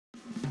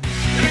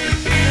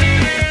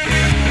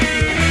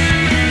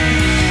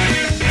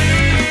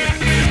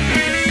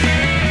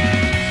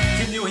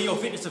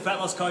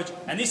Charles Coach,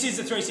 and this is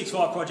the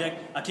 365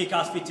 Project, a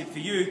kick-ass fit tip for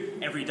you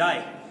every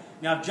day.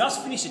 Now, I've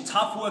just finished a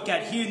tough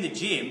workout here in the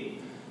gym,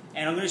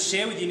 and I'm going to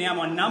share with you now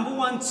my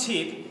 #1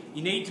 tip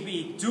you need to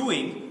be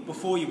doing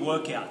before you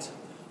work out.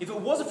 If it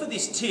wasn't for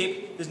this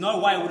tip, there's no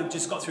way I would have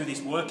just got through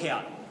this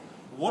workout.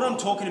 What I'm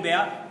talking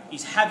about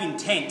is have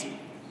intent.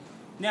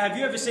 Now, have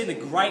you ever seen the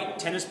great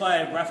tennis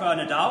player Rafael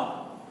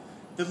Nadal?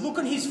 The look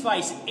on his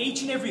face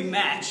each and every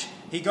match,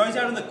 he goes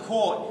out on the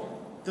court,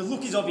 the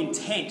look is of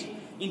intent.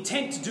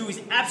 Intent to do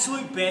his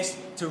absolute best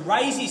to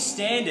raise his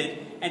standard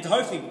and to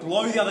hopefully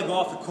blow the other guy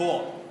off the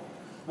court.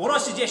 What I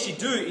suggest you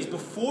do is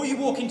before you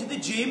walk into the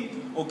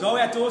gym or go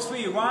outdoors for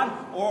your run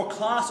or a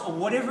class or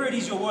whatever it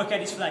is your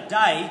workout is for that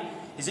day,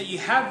 is that you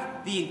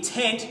have the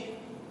intent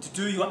to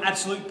do your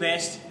absolute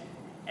best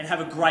and have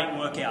a great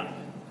workout.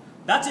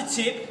 That's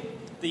a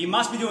tip that you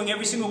must be doing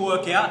every single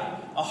workout.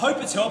 I hope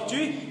it's helped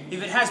you.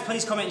 If it has,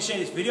 please comment and share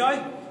this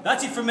video.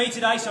 That's it from me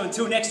today, so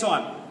until next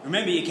time,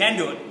 remember you can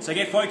do it. So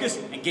get focused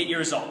and get your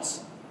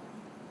results.